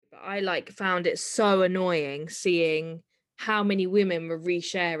I like found it so annoying seeing how many women were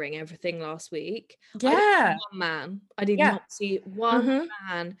resharing everything last week. I didn't see Yeah. one man. I did Yeah. not see one Mhm.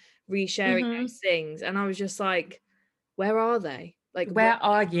 man resharing Mhm. those things, and I was just like, "Where are they? Like, where?" Where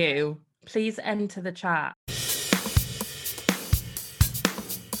are you? Please enter the chat.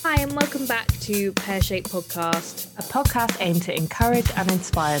 Hi, and welcome back to Pear Shaped Podcast. A podcast aimed to encourage and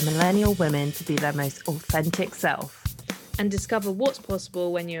inspire millennial women to be their most authentic self. And discover what's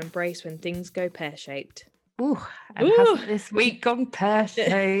possible when you embrace when things go pear-shaped. Ooh, and Ooh. hasn't this week gone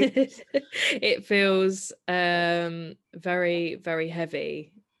pear-shaped? It feels very, very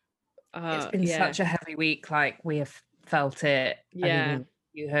heavy. It's been Yeah. such a heavy week, like we have felt it. I Yeah. mean,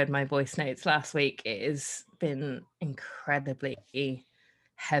 you heard my voice notes last week. It has been incredibly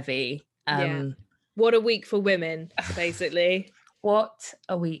heavy. Yeah. What a week for women, basically. What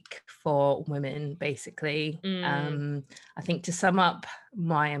a week for women, basically. Mm. I think to sum up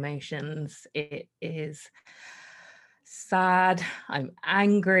my emotions, it is sad, I'm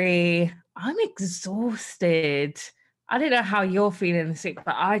angry, I'm exhausted. I don't know how you're feeling this week,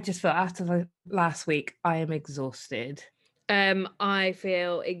 but I just feel after the last week, I am exhausted. I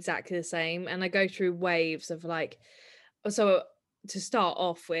feel exactly the same, and I go through waves of like, so to start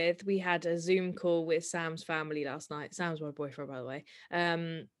off with, we had a Zoom call with Sam's family last night. Sam's my boyfriend, by the way.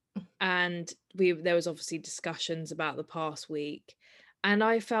 And there was obviously discussions about the past week, and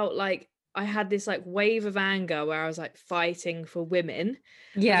I felt like I had this like wave of anger where I was like fighting for women,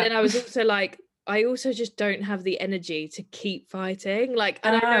 but Yeah. then I was also like, I also just don't have the energy to keep fighting. Like,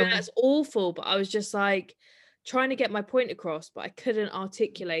 and I know Oh, that's awful, but I was just like trying to get my point across, but I couldn't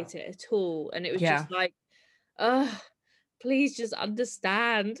articulate it at all. And it was yeah. just like, ugh, please just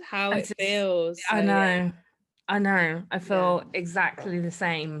understand how I it just, feels. I So yeah, know. I know. I yeah. feel exactly the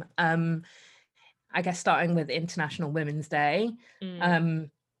same. I guess starting with International Women's Day. Mm,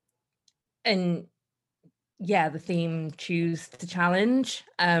 Um, and yeah, the theme choose to challenge.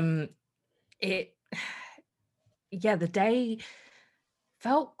 It yeah, the day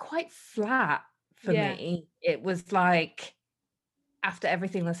felt quite flat for yeah. me. It was like after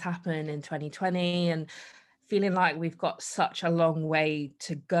everything that's happened in 2020 and feeling like we've got such a long way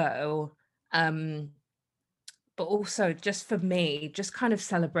to go. Um, but also just for me, just kind of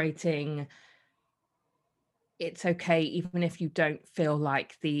celebrating it's okay even if you don't feel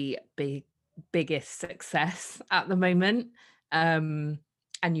like the biggest success at the moment,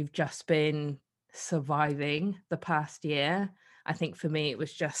 and you've just been surviving the past year. I think for me it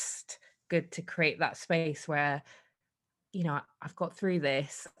was just good to create that space where I've got through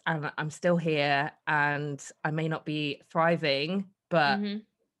this and I'm still here and I may not be thriving, but Mhm.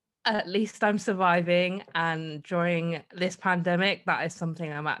 at least I'm surviving, and during this pandemic that is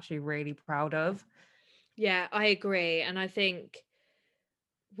something I'm actually really proud of. Yeah, I agree. And I think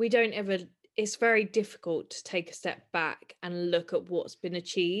we don't ever, it's very difficult to take a step back and look at what's been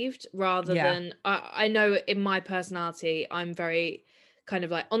achieved rather Yeah. than, I know in my personality, I'm very kind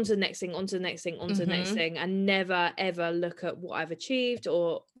of like on to the next thing, on to the next thing, on to the next Mhm. thing, and never ever look at what I've achieved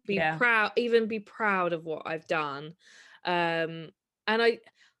or be Yeah. proud, even be proud of what I've done. And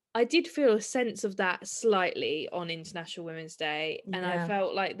I did feel a sense of that slightly on International Women's Day, and I Yeah.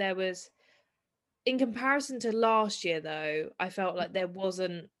 felt like there was, in comparison to last year though, I felt like there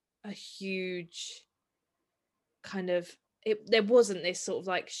wasn't a huge kind of, there wasn't this sort of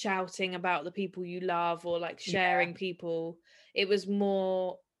like shouting about the people you love or like Yeah. sharing people. It was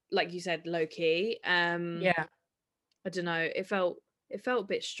more, like you said, low key. Yeah. I don't know. It felt a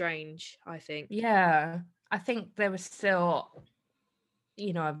bit strange, I think. Yeah. I think there was still,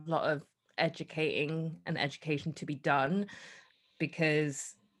 a lot of education to be done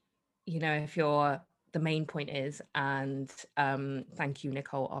because, if you're the main point is, and thank you,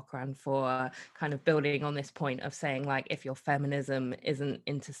 Nicole Okran, for kind of building on this point of saying, like, if your feminism isn't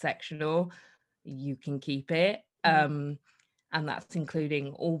intersectional, you can keep it. Mm. And that's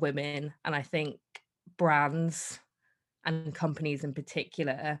including all women. And I think brands and companies in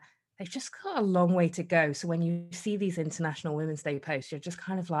particular, they've just got a long way to go. So when you see these International Women's Day posts, you're just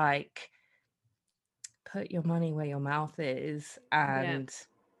kind of like, put your money where your mouth is Yeah. and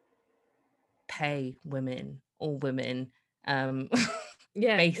pay women, all women, um,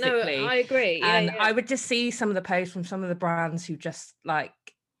 Yeah. No, I basically. agree. Yeah, And yeah. I would just see some of the posts from some of the brands who just like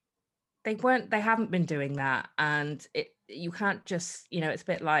they haven't been doing that, and you can't just, it's a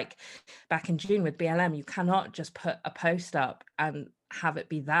bit like back in June with BLM, you cannot just put a post up and have it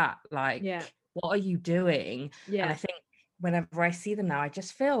be that, Yeah. like, what are you doing? And I Yeah. think whenever I see them now, I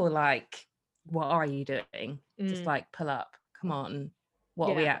just feel like, what are you doing? Just Mm. like, pull up, come on, what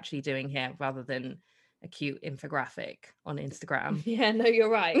are we Yeah. actually doing here, rather than a cute infographic on Instagram. Yeah, no, you're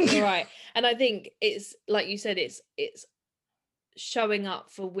right. You're right. And I think it's like you said, it's showing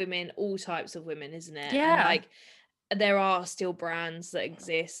up for women, all types of women, isn't it? And Yeah. like there are still brands that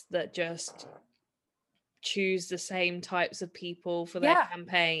exist that just choose the same types of people for their Yeah.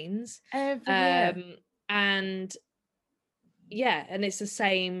 campaigns. Every year. And yeah, and it's the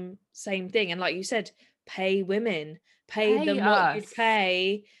same thing. And like you said, pay women, pay Pay them what you'd us.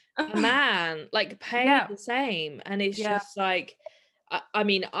 pay a man, like pay Yeah. the same. And it's Yeah. just like I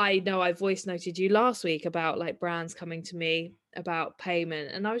mean, I know I voice noted you last week about like brands coming to me about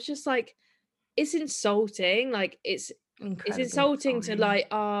payment, and I was just like, it's insulting. Like it's Incredibly insulting to annoying. like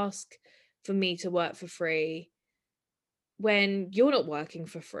ask for me to work for free when you're not working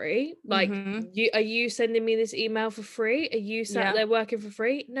for free. Like Mm-hmm. are you sending me this email for free? Are you sat Yeah. there working for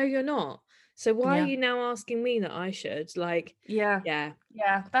free? No, you're not. So why are Yeah. you now asking me that I should? Like, Yeah. yeah.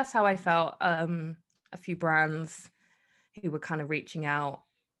 Yeah. That's how I felt. A few brands who were kind of reaching out,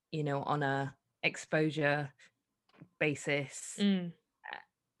 on a exposure basis. Mm,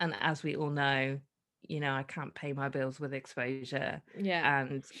 And as we all know, I can't pay my bills with exposure. yeah.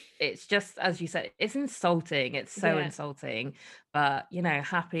 And it's just, as you said, it's insulting. It's so Yeah. insulting. But,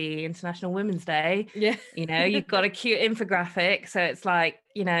 happy International Women's Day. Yeah. You've got a cute infographic. So it's like,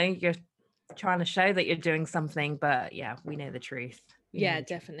 you're trying to show that you're doing something. But yeah, we know the truth. We know Yeah, the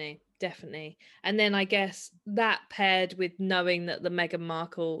truth. definitely. And then I guess that paired with knowing that the Meghan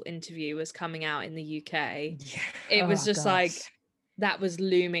Markle interview was coming out in the UK, Yeah. it was Oh, just God. like that was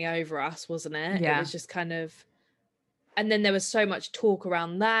looming over us, wasn't it? It Yeah. was just kind of, and then there was so much talk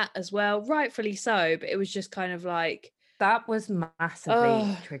around that as well, rightfully so, but it was just kind of like, That was massively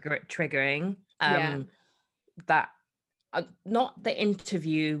oh, triggering. yeah. That not the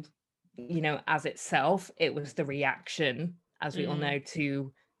interview, as itself, it was the reaction, as we all Mm, know,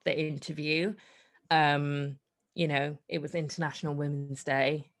 to the interview. It was International Women's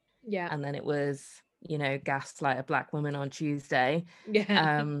Day, yeah. and then it was, Gaslight a Black Woman on Tuesday.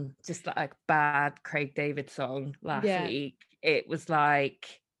 Yeah. Just like bad Craig David song last Yeah. week. It was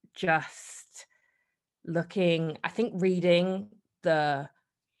like just I think reading the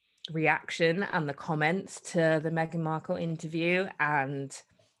reaction and the comments to the Meghan Markle interview and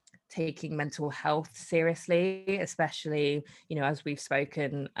taking mental health seriously, especially, as we've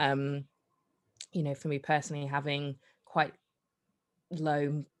spoken, for me personally, having quite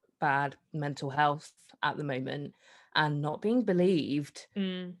low, bad mental health at the moment and not being believed.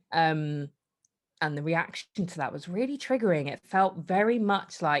 Mm, And the reaction to that was really triggering. It felt very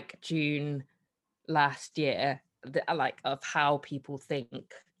much like June last year, like of how people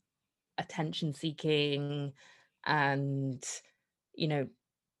think attention seeking and you know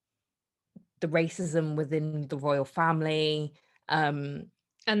the racism within the royal family, um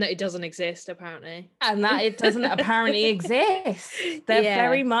and that it doesn't exist apparently. and that it doesn't apparently exist. They're Yeah.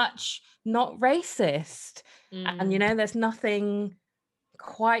 very much not racist. And Mm, there's nothing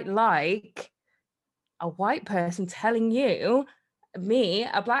quite like a white person telling me,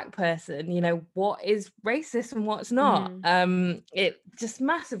 a black person, what is racist and what's not. mm. It just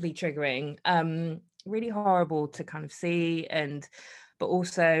massively triggering, really horrible to kind of see, but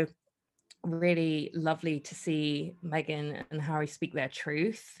also really lovely to see Meghan and Harry speak their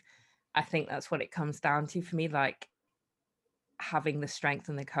truth. I think that's what it comes down to for me, like having the strength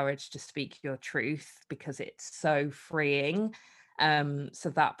and the courage to speak your truth, because it's so freeing. So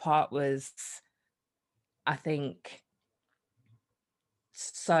that part was, I think,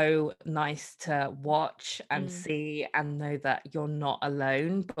 so nice to watch and Mm. see and know that you're not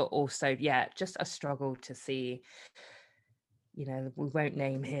alone, but also, yeah, just a struggle to see, we won't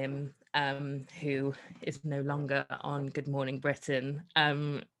name him, who is no longer on Good Morning Britain.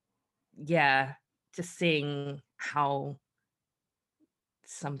 Yeah, just seeing how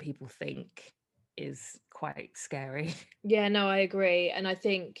some people think is quite scary. Yeah, no, I agree. And I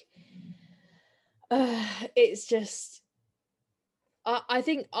think it's just, I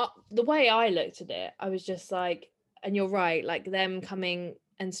think the way I looked at it, I was just like, and you're right, like them coming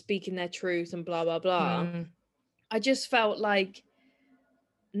and speaking their truth and blah, blah, blah. Mm, I just felt like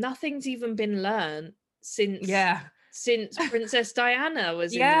nothing's even been learned since yeah. Princess Diana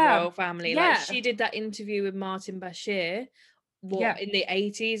was in the Yeah. royal family. Like Yeah. she did that interview with Martin Bashir, Yeah. in the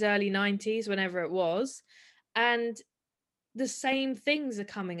 80s, early 90s, whenever it was. And the same things are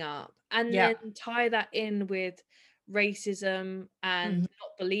coming up. And Yeah. then tie that in with racism and Mhm.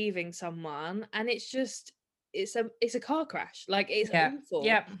 not believing someone. And it's just it's a car crash. Like it's Yeah. awful.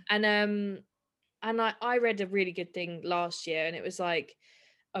 Yeah. And I read a really good thing last year, and it was like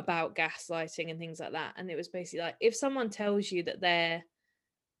about gaslighting and things like that. And it was basically like, if someone tells you that they're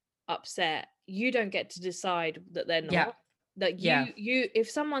upset, you don't get to decide that they're Yeah. not. Like Yeah. you if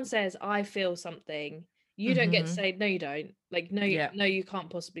someone says I feel something, you don't get to Mm-hmm. say no you don't. Like no Yeah. no you can't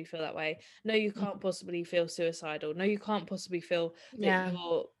possibly feel that way. No you can't possibly feel suicidal. No you can't possibly feel that Yeah.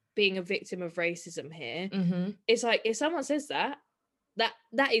 you're being a victim of racism here. Mm-hmm. It's like if someone says that,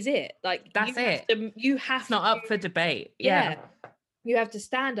 that is it. Like That's it. you It's have not to, up for debate. yeah, Yeah. you have to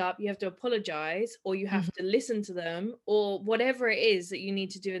stand up, you have to apologize, or you have Mhm. to listen to them, or whatever it is that you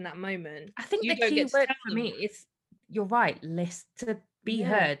need to do in that moment. I think You the don't key get to word tell for them me that. is, you're right, to be Yeah.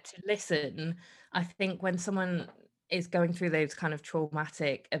 heard, to listen. I think when someone is going through those kind of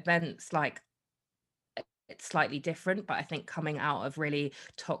traumatic events, like, it's slightly different, but I think coming out of really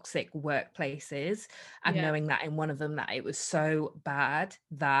toxic workplaces and Yeah. knowing that in one of them that it was so bad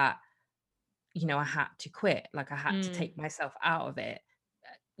that, I had to quit, like I had to Mm, take myself out of it,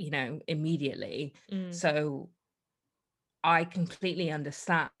 immediately. mm, So I completely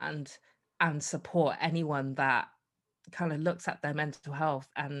understand and support anyone that kind of looks at their mental health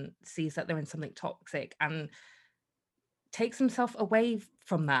and sees that they're in something toxic and takes himself away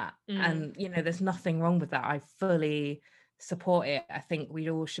from that. mm. And, there's nothing wrong with that. I fully support it. I think we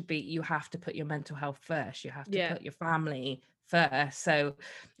all should be, you have to put your mental health first. You have to Yeah. put your family first. So,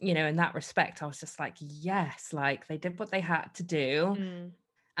 in that respect, I was just like, yes, like they did what they had to do Mm.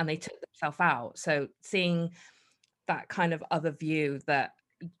 and they took themselves out. So seeing that kind of other view that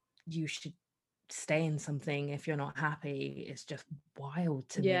you should stay in something if you're not happy is just wild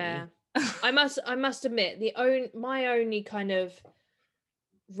to Yeah. me. I must admit my only kind of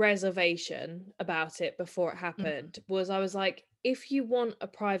reservation about it before it happened was I was like, if you want a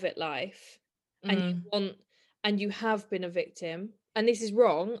private life and you Mm, want and you have been a victim, and this is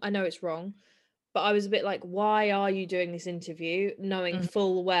wrong, I know it's wrong, but I was a bit like, why are you doing this interview knowing mm,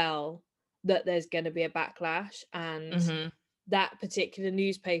 full well that there's going to be a backlash and mhm. that particular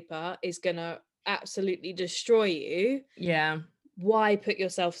newspaper is going to absolutely destroy you? Yeah, Why put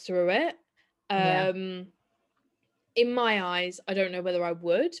yourself through it? yeah, Um, in my eyes, I don't know whether I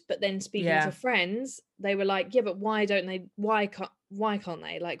would, but then speaking to yeah, friends, they were like, yeah, but why can't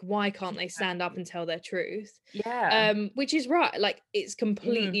they? Like, why can't they stand up and tell their truth? yeah. Which is right. Like, it's Mm,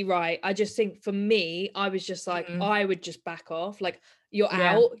 completely right. I just think for me, I was just like, mm, I would just back off. Like, you're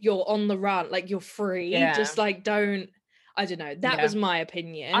yeah, out, you're on the run, like you're free. yeah, Just like don't, I don't know. That yeah. was my I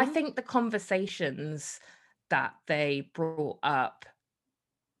opinion. think the conversations that they brought up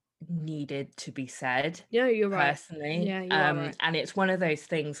needed to be said, Yeah, you're right. personally. Yeah, you are right. And it's one of those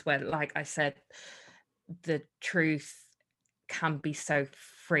things where, like I said, the truth can be so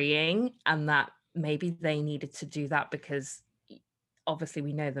freeing, and that maybe they needed to do that because obviously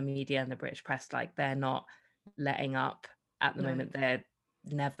we know the media and the British press, like they're not letting up at the No. moment. They're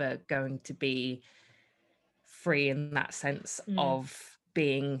never going to be free in that sense Mm. of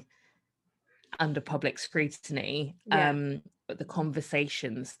being under public scrutiny. Yeah. But the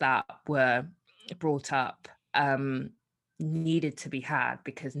conversations that were brought up needed to be had,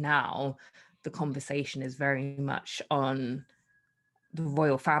 because now the conversation is very much on the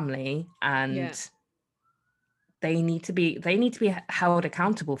royal family, Yeah. and they need to be held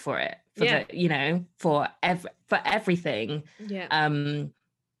accountable for it, for Yeah. the for everything Yeah. um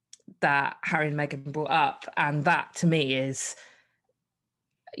that Harry and Meghan brought up. And that to me is,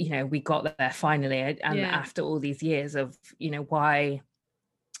 we got there finally. And Yeah. after all these years of,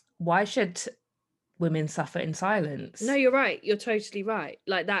 why should women suffer in No, silence? you're right. You're totally right.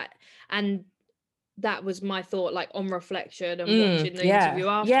 Like that. And that was my thought, like on reflection and watching the Yeah, interview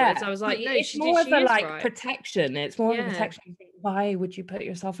afterwards. yeah. I was But like, no, it's more of she a is like right. protection. It's more of a Yeah. protection. Why would you put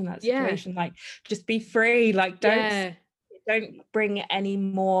yourself in that Yeah. situation? Like, just be free. Like, Yeah. don't bring any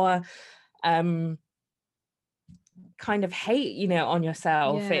more kind of hate, on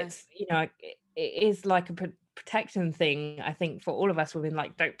yourself. Yeah. It's, it is like a protection thing, I think, for all of us women.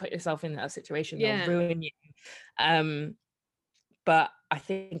 Like, don't put yourself in that situation, they'll Yeah. ruin you. But I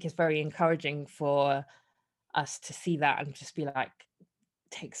think it's very encouraging for us to see that and just be like,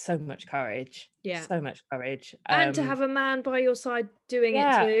 takes so much courage, Yeah. so much courage. And to have a man by your side doing it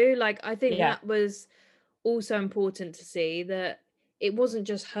Yeah, too. Like, I think yeah, that was also important to see that it wasn't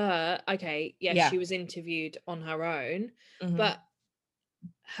just her. Okay, yes, yeah, she was interviewed on her own, mhm, but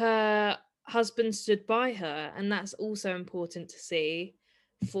her husband stood by her, and that's also important to see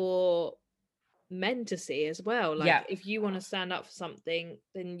for men to see as well. Like yeah, if you want to stand up for something,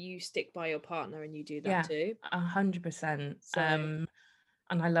 then you stick by your partner and you do that yeah, too. 100%. So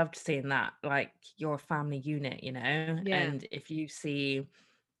And I loved seeing that, like, you're a family unit, yeah, and if you see,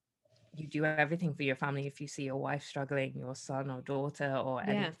 you do everything for your family. If you see your wife struggling, your son or daughter or yeah,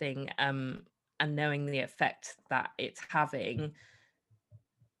 anything, and knowing the effect that it's having,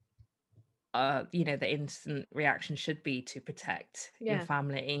 the instant reaction should be to protect your Yeah,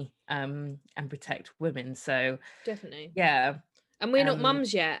 family, and protect women. So definitely. yeah, And we're not um,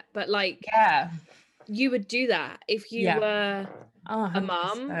 mums yet, but like yeah, you would do that if you yeah. were Oh, a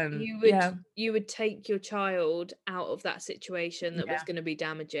mum. 100%. You would Yeah, you would take your child out of that situation that was yeah, going to be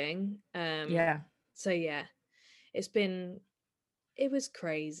damaging. yeah, So yeah, it's been it was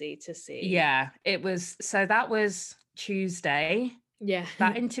crazy to see. yeah. It was so that was Tuesday, Yeah.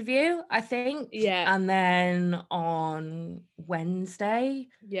 that interview, I think. Yeah. And then on Wednesday,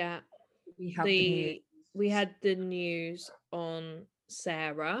 Yeah. we had the news. The we had the news on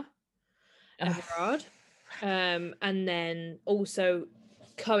Sarah Ugh. Everard. And then also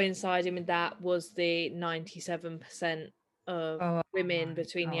coinciding with that was the 97% of Oh women my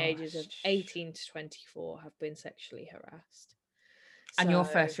between the ages of gosh. 18 to 24 have been sexually harassed. And your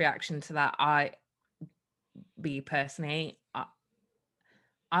So first reaction to that, me personally,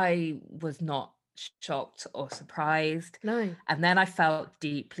 I was not shocked or surprised. no, And then I felt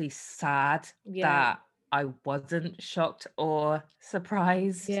deeply sad yeah, that I wasn't shocked or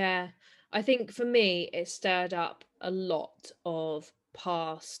surprised. yeah. I think for me, it stirred up a lot of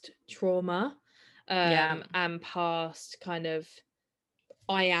past trauma, Yeah, and past kind of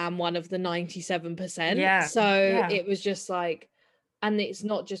I am one of the 97%. yeah, So yeah, it was just like, and it's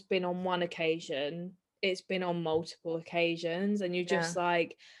not just been on one occasion, it's been on multiple occasions. And you're yeah, just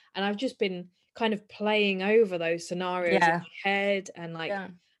like, and I've just been kind of playing over those scenarios in yeah, my head and like yeah,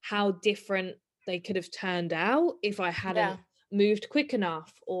 how different they could have turned out if I hadn't yeah, moved quick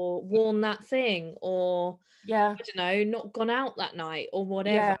enough or worn that thing or yeah, I don't know, not gone out that night or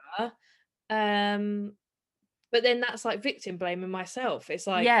whatever. yeah, Um, but then that's like victim blaming myself. It's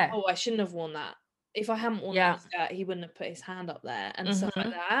like, yeah, "Oh, I shouldn't have worn that. If I hadn't worn that yeah. skirt, he wouldn't have put his hand up there," and stuff like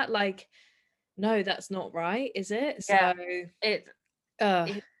Hmm. that. Like, no, that's not right, is it? Yeah. So, It uh,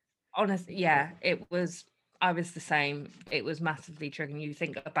 it honestly, yeah, it was. I was the same. It was massively triggering. You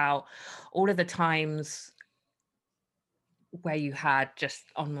think about all of the times where you had just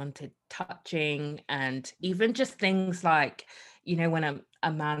unwanted touching, and even just things like, when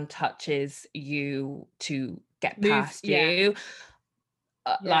a man touches you to get move past yeah, you,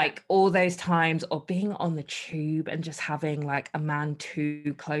 yeah, like all those times, or being on the tube and just having like a man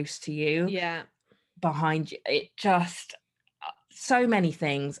too close to you yeah, behind you, it just so many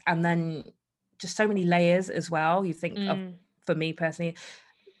things. And then just so many layers as well. You think of, mm, for me personally,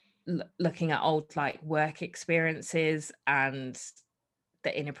 looking at old like work experiences and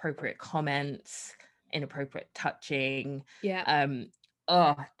the inappropriate comments, inappropriate touching, yeah, um,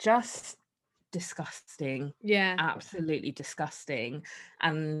 oh, just disgusting, yeah, absolutely disgusting.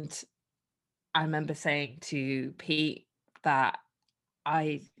 And I remember saying to Pete that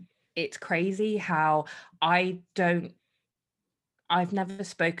I, it's crazy how I don't, I've never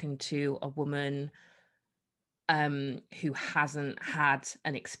spoken to a woman who hasn't had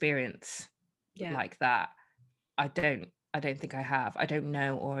an experience yeah. like that. I don't think I have. I don't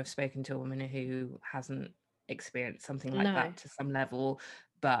know or have spoken to a woman who hasn't experienced something like No. that to some level.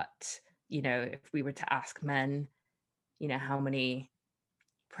 But, if we were to ask men, how many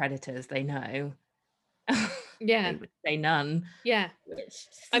predators they know, Yeah, they would say none, yeah. which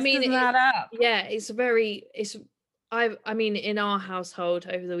I just mean, doesn't add up. yeah, it's I mean, in our household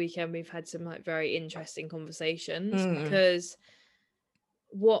over the weekend, we've had some like very interesting conversations Mm. because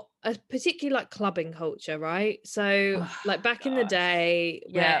particularly like clubbing culture, right? So Oh, like back in the gosh. day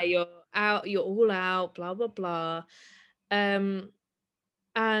where Yeah. you're all out, blah blah blah. Um,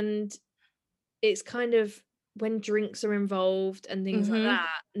 and it's kind of when drinks are involved and things like Mhm.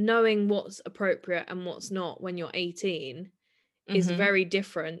 that, knowing what's appropriate and what's not when you're 18 is Mhm. very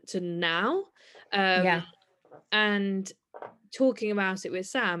different to now. Um, Yeah. and talking about it with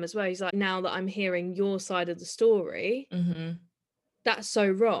Sam as well, he's like, now that I'm hearing your side of the story, Mhm. that's so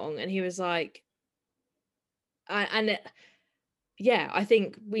wrong. And he was like, yeah, I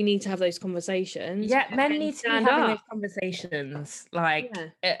think we need to have those conversations Yeah, men and need to be stand having up. those conversations. Like,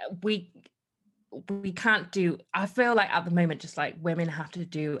 Yeah. we can't do, I feel like at the moment, just like women have to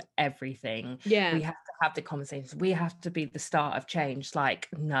do everything. Yeah. We have to have the conversations. We have to be the start of change. Like,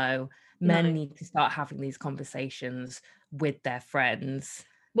 no, No. men need to start having these conversations with their friends,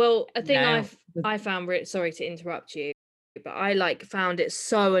 Well, a you thing know. I found sorry to interrupt you, but I like found it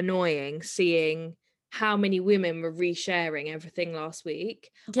so annoying seeing how many women were resharing everything last week.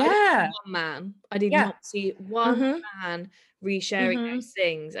 I didn't see Yeah. one man. I did Yeah. not see one Mhm. man resharing Mhm. those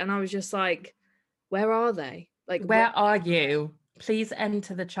things. And I was just like, where are they? Like where Where are you? Please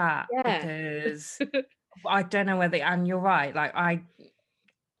enter the chat, yeah. because I don't know whether, and you're right. Like,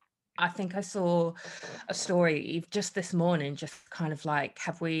 I think I saw a story just this morning, just kind of like,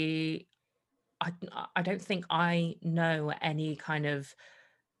 have we? I don't think I know any kind of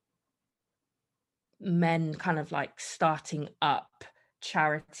men kind of like starting up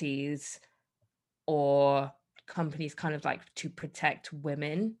charities or companies kind of like to protect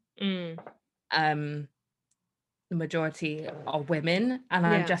women. Mm. Um, the majority are women, and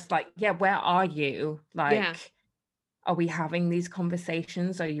I'm Yeah. just like, yeah, where are you? Yeah. Like, are we having these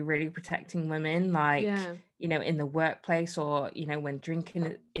conversations? Are you really protecting women? Like, Yeah. in the workplace, or, when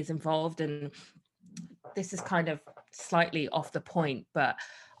drinking is involved. And this is kind of slightly off the point, but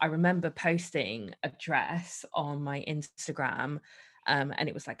I remember posting a dress on my Instagram, and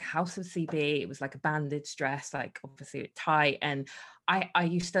it was like House of CB. It was like a bandage dress, like obviously tight. And I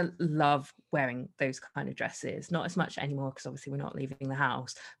used to love wearing those kind of dresses, not as much anymore because obviously we're not leaving the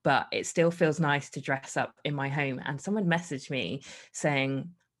house, but it still feels nice to dress up in my home. And someone messaged me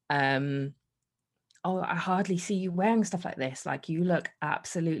saying, oh, I hardly see you wearing stuff like this. Like, you look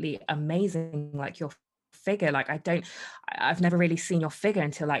absolutely amazing. Like, your figure, like, I've never really seen your figure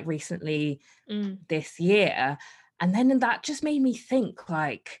until like recently Mm. this year. And then that just made me think,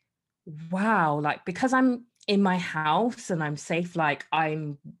 like, wow, like, because I'm in my house and I'm safe, like,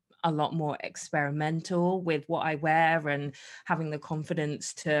 I'm a lot more experimental with what I wear and having the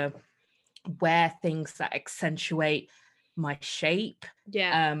confidence to wear things that accentuate my shape.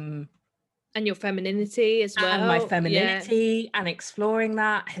 Yeah. Um, And your femininity as and my well. Yeah. femininity, and exploring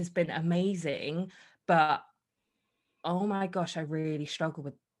that has been amazing. But oh my gosh, I really struggled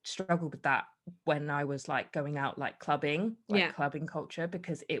with that when I was like going out, like Yeah. clubbing culture,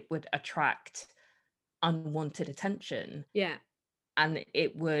 because it would attract unwanted attention, Yeah. and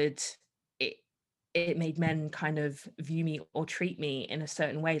it it made men kind of view me or treat me in a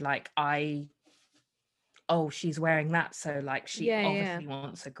certain way, like, oh, she's wearing that, so like she Yeah. Yeah. obviously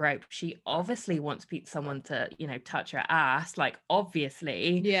wants a grope. She obviously wants someone to, touch her ass, like,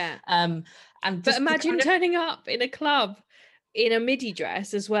 obviously. Yeah. Um, and But just to imagine kind of, turning up in a club in a midi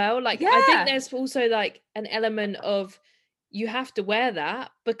dress as well. Like, I think yeah, there's also like an element of you have to wear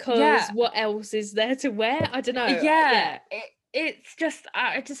that because yeah, what else is there to wear? I don't know. yeah. Yeah. It's just,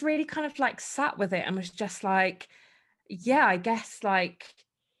 I just really kind of like sat with it and was just like, yeah, I guess like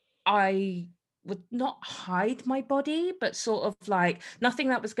I would not hide my body, but sort of like nothing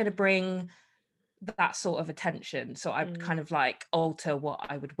that was going to bring that sort of attention. So I would Mm. kind of like alter what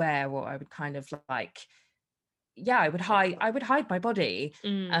I would wear, or I would kind of like, yeah, I would hide my body,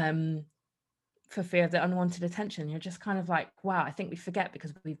 Mm. um for fear of the unwanted attention. You're just kind of like, wow, I think we forget,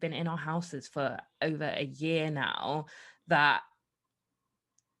 because we've been in our houses for over a year now, that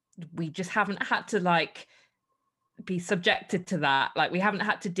we just haven't had to like be subjected to that. Like, we haven't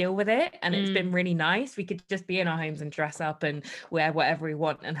had to deal with it, and it's been Mm. really nice. We could just be in our homes and dress up and wear whatever we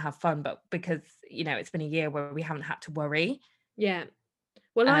want and have fun. But because, it's been a year where we haven't had to worry. Yeah.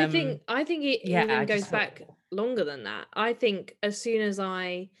 Well, I um think it yeah, even I goes just thought, back longer than that. I think as soon as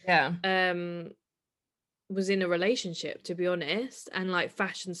I yeah, um was in a relationship, to be honest, and like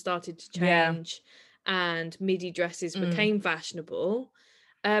fashion started to yeah, change and midi dresses mm, became fashionable,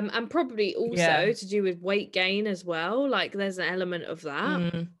 and probably yeah, also to do with weight gain as well. Like, there's an element of that.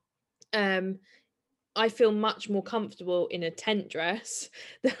 mm, Um, I feel much more comfortable in a tent dress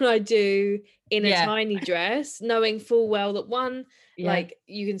than I do in a yeah, tiny dress, knowing full well that one, yeah, like,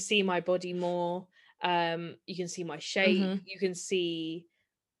 you can see my body more, you can see my shape, hmm, you can see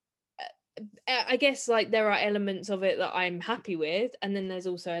I guess, like, there are elements of it that I'm happy with, and then there's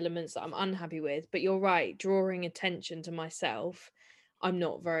also elements that I'm unhappy with. But you're right, drawing attention to myself, I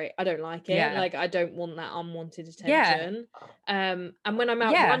don't like it. yeah, Like, I don't want that unwanted yeah, attention. And when I'm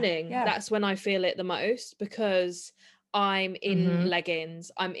out yeah, running, yeah, that's when I feel it the most because I'm in hmm,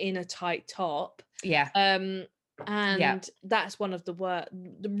 leggings, I'm in a tight top. yeah, Um, yeah, and that's one of the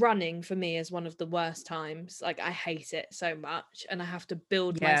running for me is one of the worst times. Like, I hate it so much, and I have to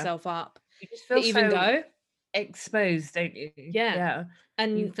build yeah. myself up You just to feel even so go. exposed, don't you? Yeah, Yeah,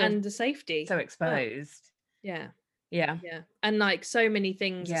 you feel and the safety so as well. exposed. Yeah, Yeah, yeah, and, like, so many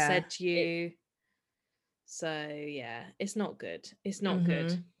things are yeah. said to It you, so, yeah, it's not good, it's not good.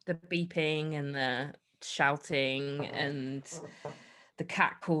 Mhm. The beeping and the shouting and the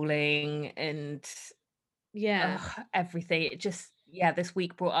catcalling and, Yeah, everything. It just, yeah, this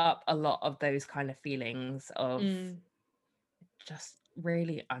week brought up a lot of those kind of feelings of mm, just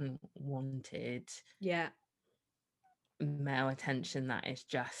really unwanted yeah, male attention that is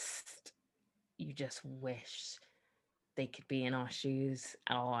just, you just wish they could be in our shoes,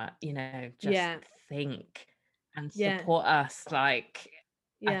 or, just yeah, think and yeah, support us. Like,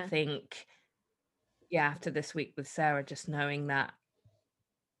 I yeah, think, yeah, after this week with Sarah, just knowing that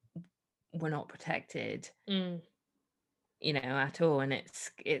we're not protected, mm, at all, and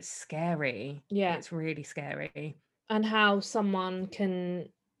it's scary. Yeah. It's really scary. And how someone can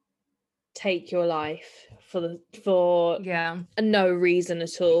take your life for Yeah. no reason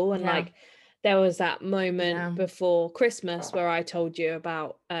at all. And Yeah. like there was that moment Yeah. before Christmas where I told you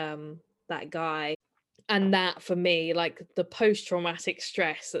about that guy, and that for me, like the post-traumatic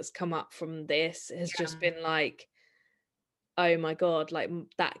stress that's come up from this has just Yeah. been like, oh my god, like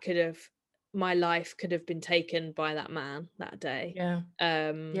that could have, my life could have been taken by that man that day. Yeah.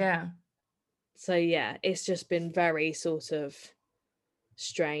 um Yeah. so yeah, it's just been very sort of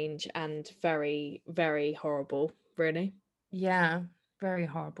strange and very, very horrible, really. Yeah. Very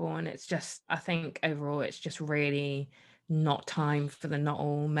horrible. And it's just, I think overall, it's just really not time for the Not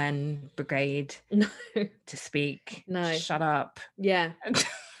All Men Brigade No, to speak. no. Shut up. Yeah.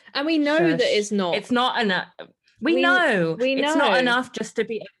 And we know that Shush. it's not. It's not enough. We We know we it's not know. enough just to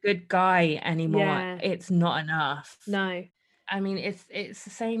be a good guy anymore. Yeah. It's not enough. No. I mean, it's the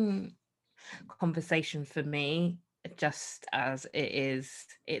same conversation for me, just as it is.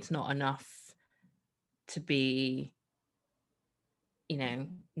 It's not enough to be,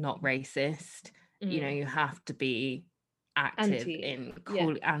 not racist. Mm. You have to be active Anti. in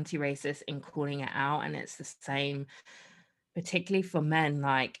Yeah. anti-racist in calling it out, and it's the same particularly for men.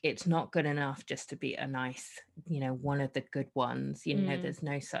 Like, it's not good enough just to be a nice, one of the good ones. Mm. There's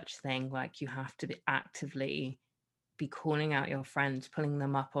no such thing. Like, you have to actively be calling out your friends, pulling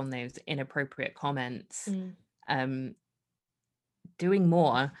them up on those inappropriate comments, Mm. doing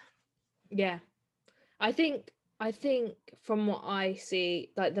more. Yeah. I think from what I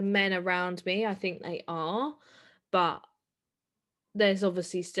see, like the men around me, I think they are, but there's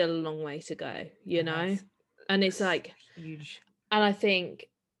obviously still a long way to go, Yes, And it's it's like, huge. and I think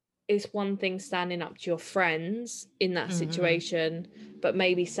it's one thing standing up to your friends in that situation, but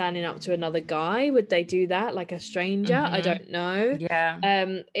maybe standing up to another guy, would they do that? Like a stranger? I don't know. Yeah.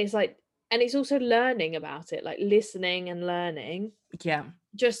 It's like, and it's also learning about it, like listening and learning, Yeah.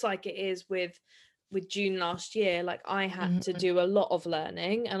 just like it is with June last year. Like I had to do a lot of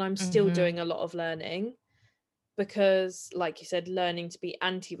learning, and I'm still doing a lot of learning, because like you said, learning to be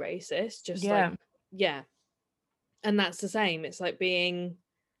anti-racist, just like, Yeah. yeah. And that's the same. It's like being,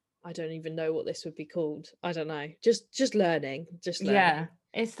 I don't even know what this would be called. I don't know. Just learning. Just learning. Yeah.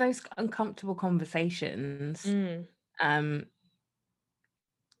 It's those uncomfortable conversations Mm.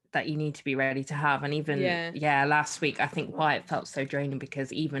 that you need to be ready to have. And even last week, I think why it felt so draining,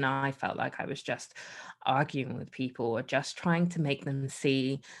 because even I felt like I was just arguing with people, or just trying to make them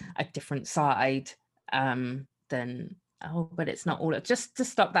see a different side, than, oh, but it's not all, just to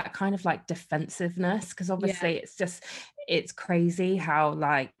stop that kind of like defensiveness. Because obviously it's crazy how,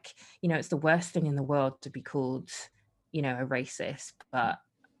 like, it's the worst thing in the world to be called, a racist, but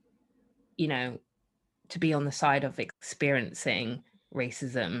to be on the side of experiencing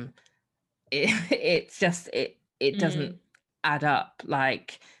racism, it's just, it doesn't add up.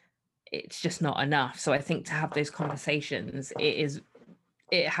 Like, it's just not enough. So I think to have those conversations,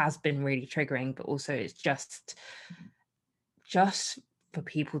 it has been really triggering, but also it's just for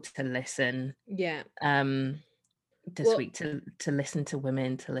people to listen. Speak to listen to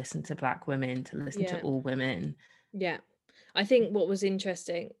women, to listen to Black women, to listen to all women. Yeah. I think what was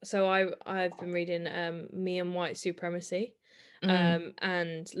interesting, so I've been reading Me and White Supremacy,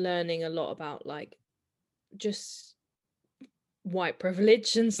 and learning a lot about like just white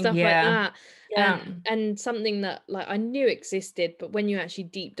privilege and stuff like that. And something that like I knew existed, but when you actually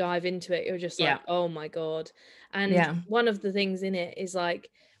deep dive into it, you're just like, oh my god. And one of the things in it is like,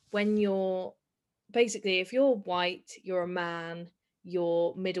 when you're basically, if you're white, you're a man,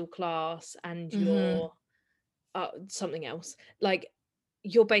 you're middle class, and you're something else, like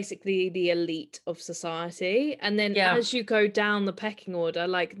you're basically the elite of society. And then as you go down the pecking order,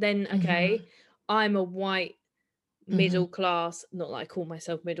 like then okay, I'm a white middle class, not that I call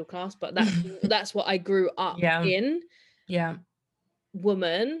myself middle class, but that's what I grew up in,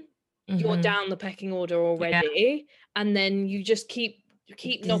 woman. You're down the pecking order already. And then you just keep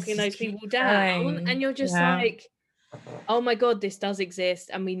knocking those people down, and you're just like, oh my god, this does exist,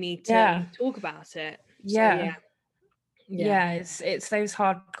 and we need to talk about it. It's those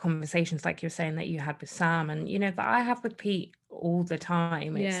hard conversations, like you're saying, that you had with Sam, and that I have with Pete all the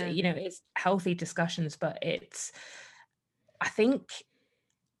time. It's it's healthy discussions, but I think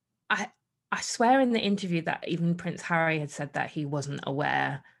I swear in the interview that even Prince Harry had said that he wasn't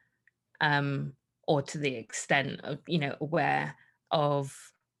aware, or to the extent of aware of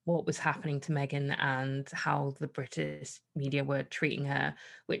what was happening to Meghan and how the British media were treating her,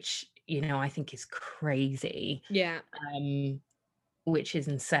 which I think is crazy. which is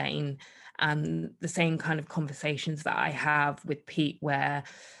insane. And the same kind of conversations that I have with Pete, where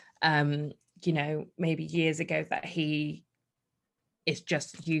you know, maybe years ago that he is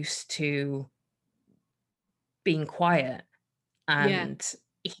just used to being quiet, Yeah. and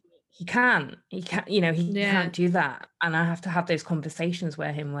he can't, you know, he Yeah. can't do that. And I have to have those conversations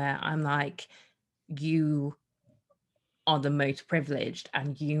with him where I'm like, you are the most privileged,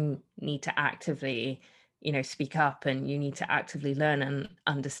 and you need to actively, you know, speak up, and you need to actively learn and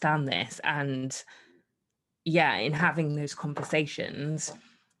understand this. And yeah, in having those conversations,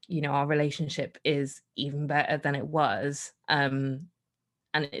 you know, our relationship is even better than it was. And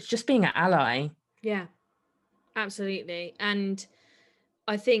it's just being an ally. Yeah. Absolutely. And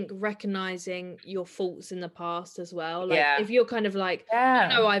I think recognizing your faults in the past as well. Like Yeah. if you're kind of like, Yeah.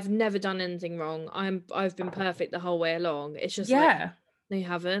 no, I've never done anything wrong. I've been perfect the whole way along. It's just like, Yeah. no, you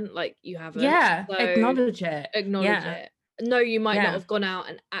haven't. Like you haven't. Yeah. So Acknowledge it. acknowledge Yeah. it. No, you might not Yeah. have gone out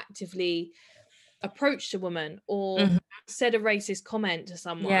and actively approached a woman or Mhm. said a racist comment to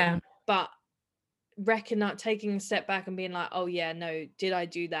someone, Yeah. but recognize taking a step back and being like, oh yeah, no, did I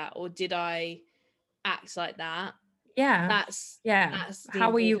do that or did I act like that? Yeah. That's Yeah. that's the How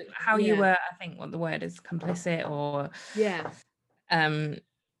were you, important. how you Yeah. were, I think what the word is, complicit, or Yeah. um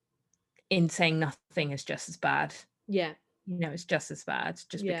in saying nothing is just as bad. Yeah. You know, it's just as bad,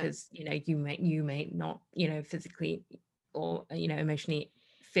 just Yeah. because, you know, you may not, you know, physically or, you know, emotionally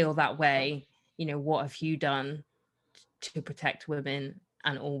feel that way. You know, what have you done to protect women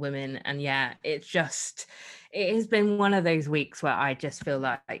and all women? And yeah, it's just, it has been one of those weeks where I just feel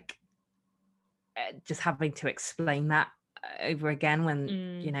like just having to explain that over again when,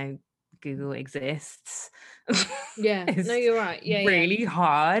 you Mm. know, Google exists. Yeah. No, It's you're right. Yeah, yeah. really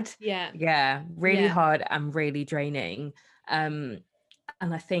hard. Yeah. Yeah, really Yeah. hard and really draining. And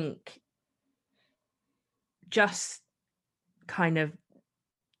I think just kind of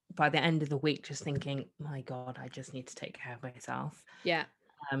by the end of the week, just thinking, my God, I just need to take care of myself. Yeah.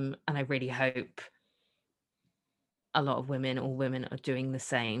 And I really hope a lot of women, all women, are doing the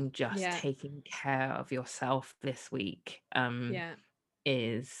same. Just Yeah. taking care of yourself this week Yeah.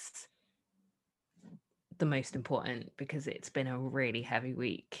 is the most important, because it's been a really heavy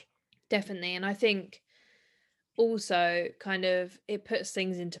week. Definitely. And I think also kind of it puts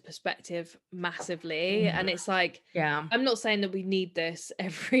things into perspective massively. And it's like, Yeah. I'm not saying that we need this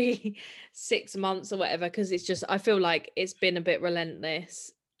every 6 months or whatever, because it's just I feel like it's been a bit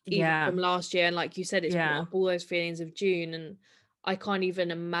relentless even Yeah. from last year. And like you said, it's brought Yeah. up all those feelings of June. And I can't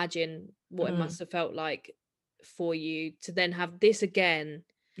even imagine what it Mm. must have felt like for you to then have this again.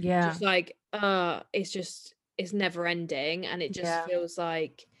 Yeah. Just like it's never ending. And it just Yeah. feels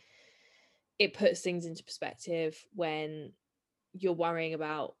like it puts things into perspective when you're worrying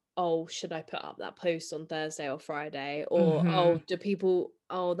about, oh, should I put up that post on Thursday or Friday, or Hmm. oh, do people,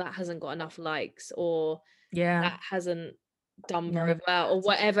 oh, that hasn't got enough likes, or Yeah. that hasn't done None very of it well, or matters.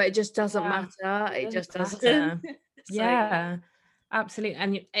 whatever. It just doesn't Yeah. matter. It It doesn't just doesn't. matter. So yeah. Yeah. Absolutely.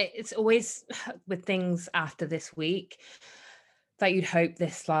 And it's always with things after this week that you'd hope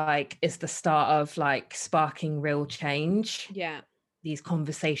this like is the start of like sparking real change. Yeah. These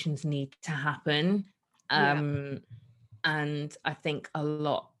conversations need to happen. Yeah. And I think a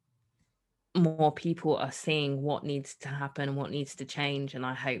lot more people are seeing what needs to happen and what needs to change. And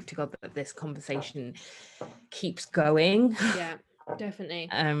I hope to God that this conversation keeps going. Yeah. Definitely.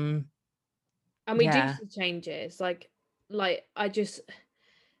 um And we do yeah. see changes. Like I just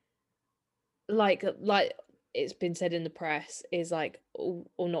like it's been said in the press is like or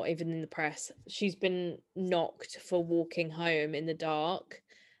not even in the press, she's been knocked for walking home in the dark,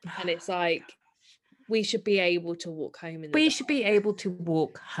 and it's like we should be able to walk home in the We dark. should be able to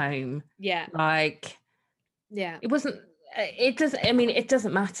walk home. Yeah. Like, Yeah. it wasn't, it doesn't, I mean, it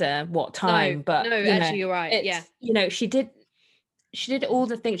doesn't matter what No, time, but no, you know, actually you're right. Yeah. it's, you know, she did all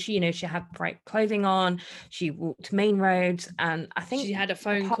the things. She, you know, she had bright clothing on, she walked main roads, and I She think had a the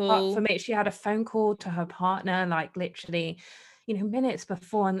phone part for call. me, she had a phone call to her partner, like literally, you know, minutes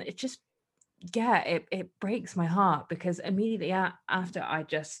before. And it just, yeah, it breaks my heart, because immediately after, I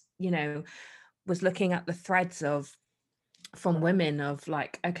just, you know, was looking at the threads of from women of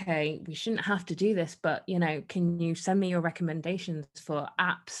like, okay, we shouldn't have to do this, but you know, can you send me your recommendations for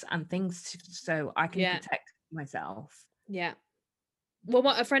apps and things so I can Yeah. protect myself? Yeah. Well,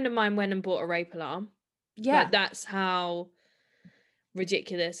 a friend of mine went and bought a rape alarm. Yeah. Like that's how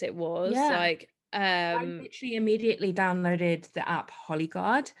ridiculous it was. Yeah. Like I literally immediately downloaded the app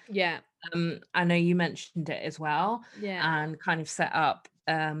Hollyguard. yeah. I know you mentioned it as well, Yeah. and kind of set up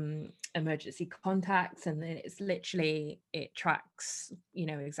emergency contacts, and then it's literally, it tracks, you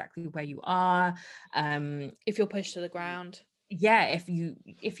know, exactly where you are. If you're pushed to the ground. yeah, if you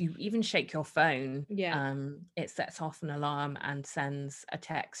even shake your phone, Yeah. it sets off an alarm and sends a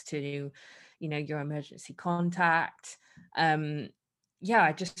text to, your emergency contact. um yeah,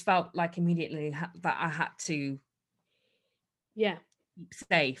 I just felt like immediately that I had to Yeah. keep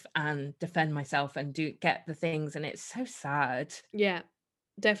safe and defend myself and do get the things, and it's so sad. Yeah.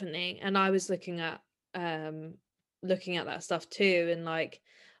 Definitely. And I was um looking at that stuff too, and like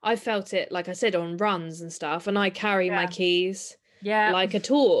I felt it, like I said, on runs and stuff, and I carry my Yeah. keys Yeah. like a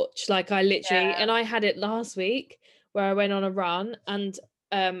torch. Like I literally, Yeah. and I had it last week where I went on a run, and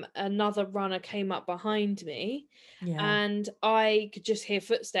another runner came up behind me, Yeah. and I could just hear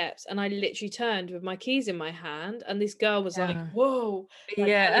footsteps, and I literally turned with my keys in my hand, and this girl was like, Yeah. "Whoa," like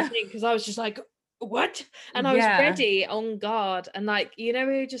kind of Yeah. thing, because I was just like, "What?" And I was Yeah. ready, on guard, and like, we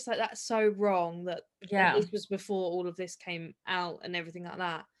were just like, that's so wrong that, and Yeah. this was before all of this came out and everything like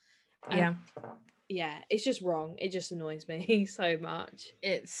that. And Yeah. yeah, it's just wrong. It just annoys me so much.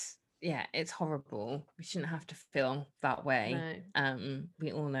 It's horrible. We shouldn't have to feel that way. No.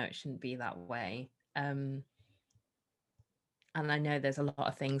 We all know it shouldn't be that way. And I know there's a lot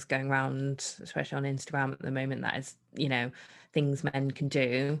of things going around, especially on Instagram at the moment, that is, things men can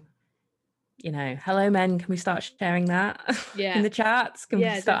do. Hello men, can we start sharing that in Yeah. the chats? Can we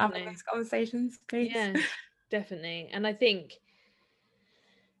Yeah, start having definitely. those conversations, please? Yeah, definitely. And I think,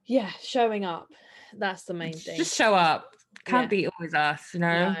 yeah, showing up, that's the main thing. Just show up. Can't Yeah. be always us,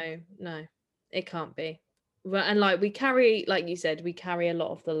 No, no, it can't be. Well, and like we carry, like you said, we carry a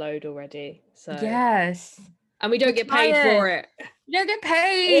lot of the load already. So, Yes. and we We're don't get paid tired. for it. You don't get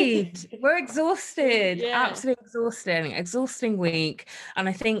paid. We're exhausted. Yeah. Absolutely exhausting week. And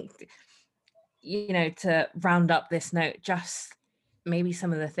I think, to round up this note, just maybe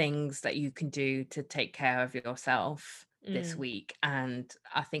some of the things that you can do to take care of yourself this Mm, week. And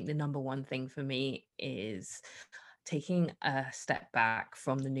I think the number one thing for me is taking a step back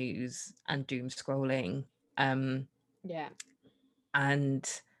from the news and doom scrolling, yeah.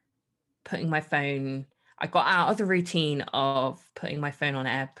 and putting my phone. I got out of the routine of putting my phone on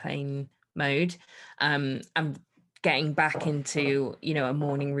airplane mode, and getting back into, a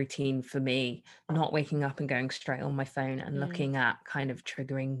morning routine for me, not waking up and going straight on my phone and Mm, looking at kind of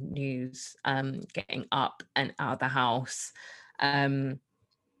triggering news, getting up and out of the house.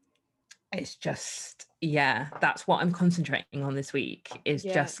 It's just, yeah, that's what I'm concentrating on this week, is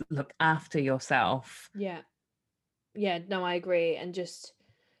yeah. just look after yourself. Yeah. Yeah. No, I agree. And just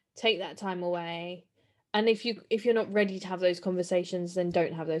take that time away. And if you're not ready to have those conversations, then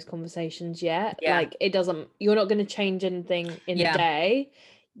don't have those conversations yet. Yeah. Like it doesn't, you're not going to change anything in a Yeah. day,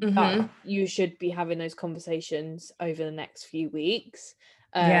 but Mm-hmm. you should be having those conversations over the next few weeks.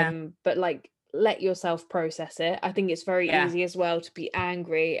 Yeah. But like let yourself process it. I think it's very Yeah. easy as well to be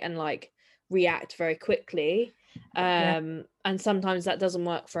angry and like react very quickly. Yeah. And sometimes that doesn't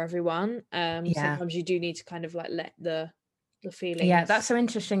work for everyone. Yeah. Sometimes you do need to kind of like let the Yeah, feelings. that's so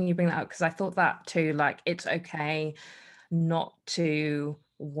interesting you bring that up, because I thought that too, like it's okay not to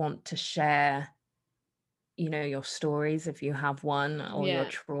want to share, your stories if you have one, or your Yeah.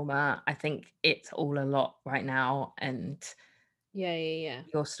 trauma. I think it's all a lot right now, and Yeah, yeah, yeah.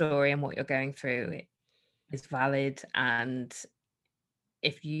 your story and what you're going through is valid. And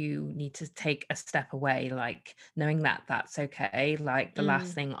if you need to take a step away, like knowing that that's okay. Like the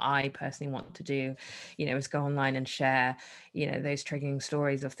last Mm, thing I personally want to do, is go online and share, those triggering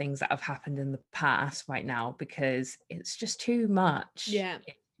stories of things that have happened in the past right now, because it's just too much. yeah,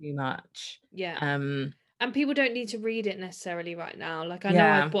 It's too much. yeah. um And people don't need to read it necessarily right now. Like I know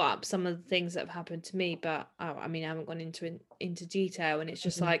I've yeah. brought up some of the things that have happened to me, but I mean I haven't gone into detail. And it's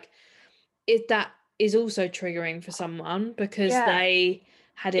just Mhm. like if that is also triggering for someone because Yeah, they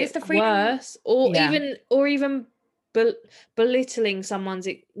had it's it the freedom. worse, or Yeah. even bel- belittling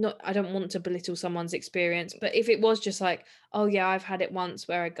not, I don't want to belittle someone's experience, but if it was just like, oh yeah, I've had it once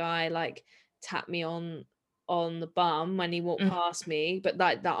where a guy like tapped me on the bum when he walked Mm, past me, but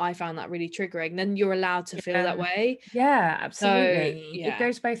that I found that really triggering, then you're allowed to feel that yeah. way. Yeah, So absolutely. It yeah.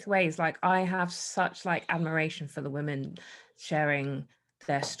 goes both ways. Like I have such like admiration for the women sharing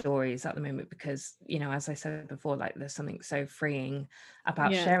their stories at the moment, because, as I said before, like there's something so freeing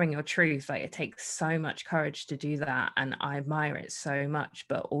about Yeah. sharing your truth. Like it takes so much courage to do that, and I admire it so much.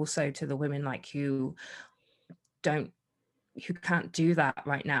 But also to the women like don't who can't do that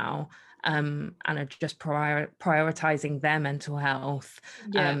right now, and are just prioritizing their mental health,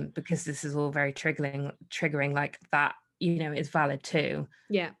 Yeah. because this is all very triggering, like that, is valid too.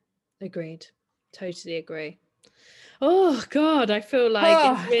 Yeah. Agreed. Totally agree. Oh God, I feel like it's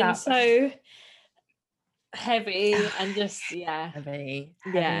Oh, been that was so heavy and just yeah. heavy,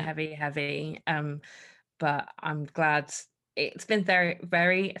 heavy, Yeah. heavy, heavy. But I'm glad it's been very,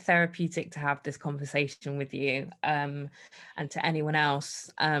 very therapeutic to have this conversation with you, and to anyone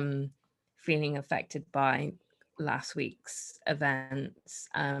else feeling affected by last week's events.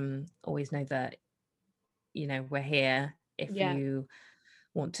 Always know that, we're here if Yeah. you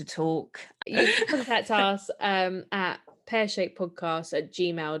want to talk. You can contact us at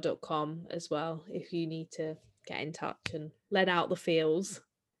pearshapedpodcast@gmail.com as well if you need to get in touch and let out the feels.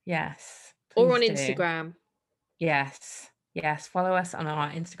 Yes, Or on please do. Instagram. Yes. Follow us on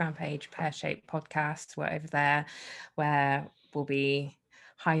our Instagram page, Pear Shaped Podcast. We're over there where we'll be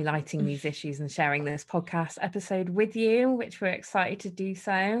highlighting these issues and sharing this podcast episode with you, which we're excited to do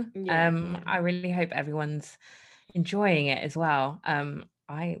so. I really hope everyone's enjoying it as well.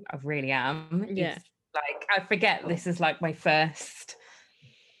 I really am. Yeah. It's like, I forget this is like my first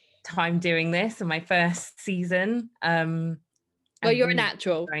time doing this and my first season. Well, you're a really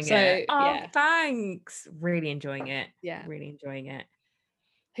natural, enjoying so it. Oh, yeah. thanks. Really enjoying it. Yeah. Really enjoying it.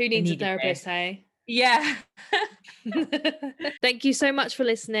 Who I needs a needed therapist, this. hey? Yeah. Thank you so much for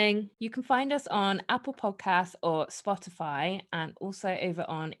listening. You can find us on Apple Podcasts or Spotify, and also over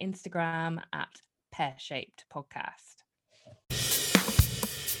on Instagram at Pear Shaped Podcast.